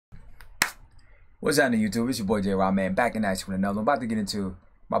What's happening, YouTube? It's your boy J Rob, man, back in action with another one. I'm about to get into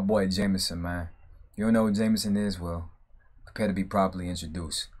my boy Jmsn, man. You don't know what Jmsn is? Well, prepare to be properly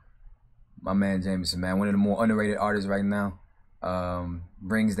introduced. My man Jmsn, man, one of the more underrated artists right now.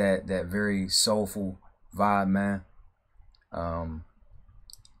 Brings that very soulful vibe, man.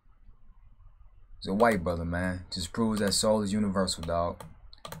 He's a white brother, man. Just proves that soul is universal, dog.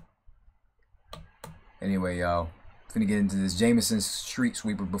 Anyway, y'all, finna get into this Jmsn Street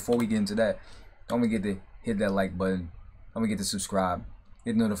Sweeper. Before we get into that, don't forget to hit that like button. Don't forget to subscribe.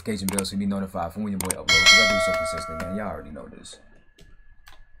 Hit the notification bell so you be notified from when your boy uploads. Cause I do so consistently, man. Y'all already know this.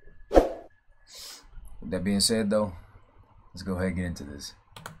 With that being said, though, let's go ahead and get into this.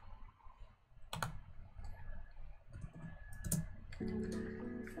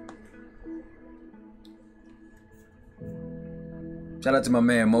 Shout out to my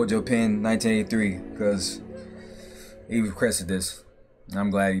man Mojo Pen 1983 because he requested this. And I'm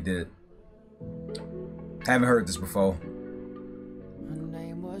glad he did. Haven't heard this before. Her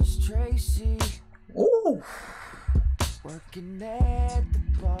name was Tracy. Ooh. Working at the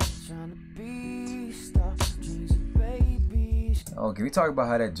bar, trying to be star, dreams of babies. Oh, can we talk about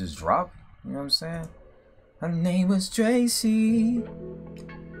how that just dropped? You know what I'm saying? Her name was Tracy.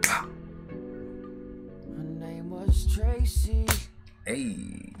 Her name was Tracy.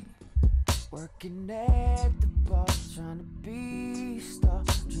 Hey. Working at the bar, trying to be star,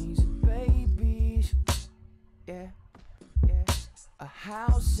 dreams of babies. Yeah, yeah. A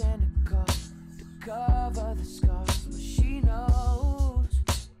house and a car to cover the scars, but she knows.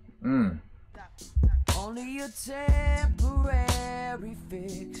 Only a temporary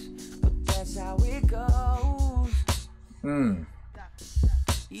fix, but that's how it goes.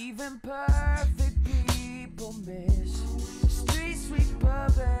 Even perfect people miss street sweeper,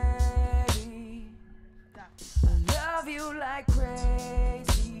 baby. I love you like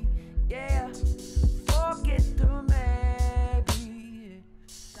crazy, yeah. Forget the maybe,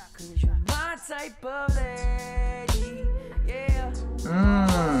 cause you're my type of lady, yeah.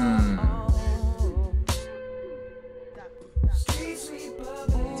 Street sweeper,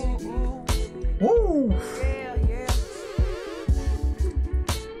 baby. Woo. Yeah, yeah.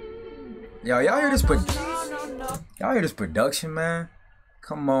 Yo, y'all hear this? Y'all hear this production, man?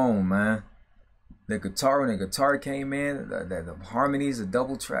 Come on, man. The guitar, when the guitar came in, the harmonies, the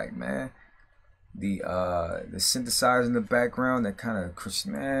double track, man. The synthesizer in the background, that kind of,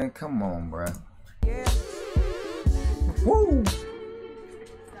 man, come on, bro. Yeah. Woo!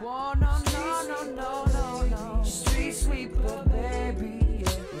 Oh, no. Street sweeper, baby,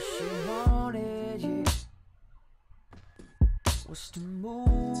 yeah. What she wanted, yeah, was to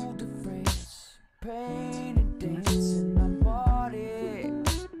move the France, paint and dance, and I bought it.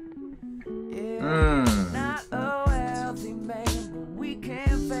 Yeah. Not a wealthy man, but we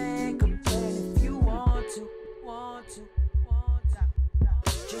can fake a plan if you want to.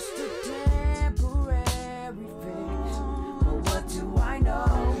 Just a temporary fix, but what do I know?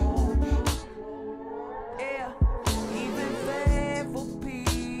 Yeah, even faithful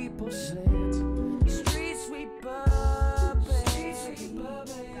people slip. Street sweeper, baby.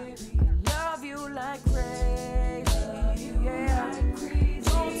 I love you like crazy, yeah.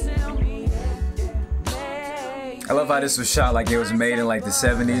 Don't tell me, I love how this was shot like it was made in like the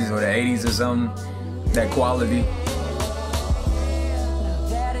 70s or the 80s or something. That quality. now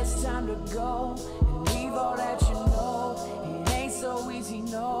that it's time to go and leave all that you know. It ain't so easy,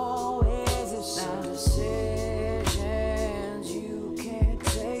 no. Is it some decisions you can't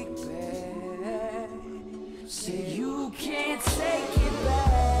take back? Say you can't take it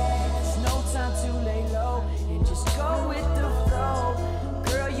back. There's no time to lay low and just go with the flow.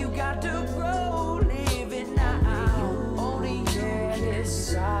 Girl, you got to grow, live it now. Only yeah,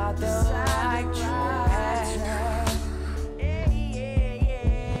 this side the right track.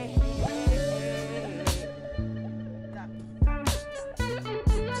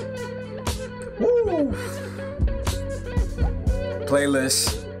 Woo!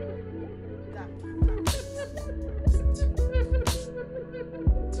 Playlist.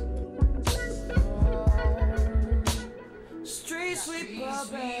 Street sweeper,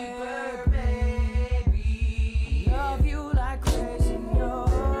 baby. Love you like crazy, yo.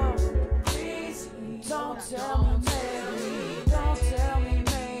 Don't tell me maybe, don't tell me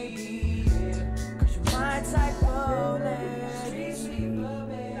maybe, cause you're my type of lady.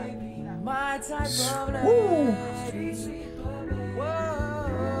 My type of lady.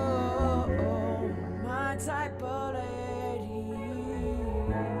 Whoa, my type of lady.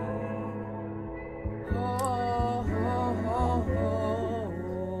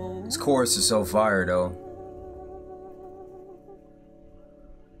 This chorus is so fire, though.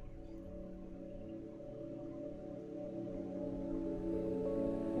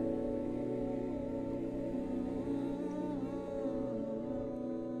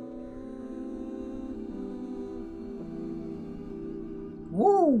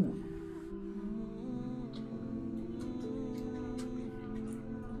 Woo!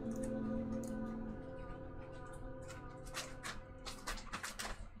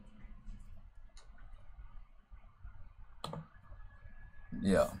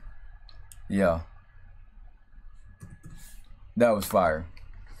 Yeah. Yeah. That was fire.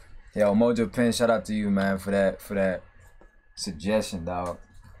 Yo, Mojo Pen, shout out to you, man, for that suggestion, dog.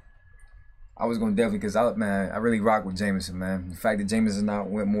 I was gonna definitely, cause I really rock with Jmsn, man. The fact that Jmsn now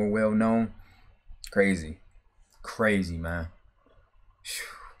went more well known, crazy, man.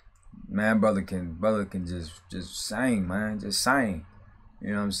 Man, brother can just sing, man, just sing.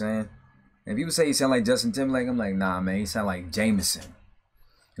 You know what I'm saying? And people say he sound like Justin Timberlake, I'm like, nah, man, he sound like Jmsn.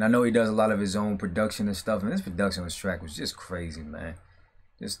 And I know he does a lot of his own production and stuff, and this production on this track was just crazy, man.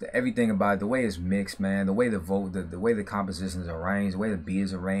 Just everything about it, the way it's mixed, man, the way the way the composition is arranged, the way the beat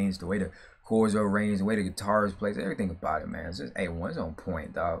is arranged, the way the chords are arranged, the way the guitar is played, everything about it, man. It's just A1, it's on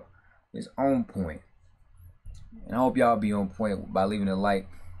point, dog. It's on point. And I hope y'all be on point by leaving a like,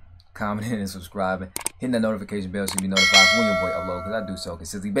 commenting, and subscribing, hitting that notification bell so you be notified when your boy upload, because I do so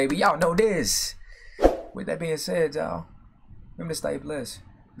consistently, baby. Y'all know this. With that being said, y'all, remember to stay blessed,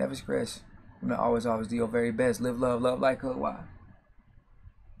 never stress. Remember, always do your very best. Live, love like her. Why?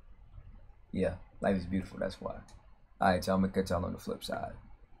 Yeah, life is beautiful, that's why. Alright, y'all, I'm gonna catch y'all on the flip side.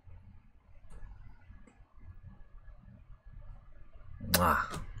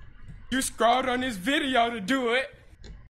 Mwah. You scrolled on this video to do it.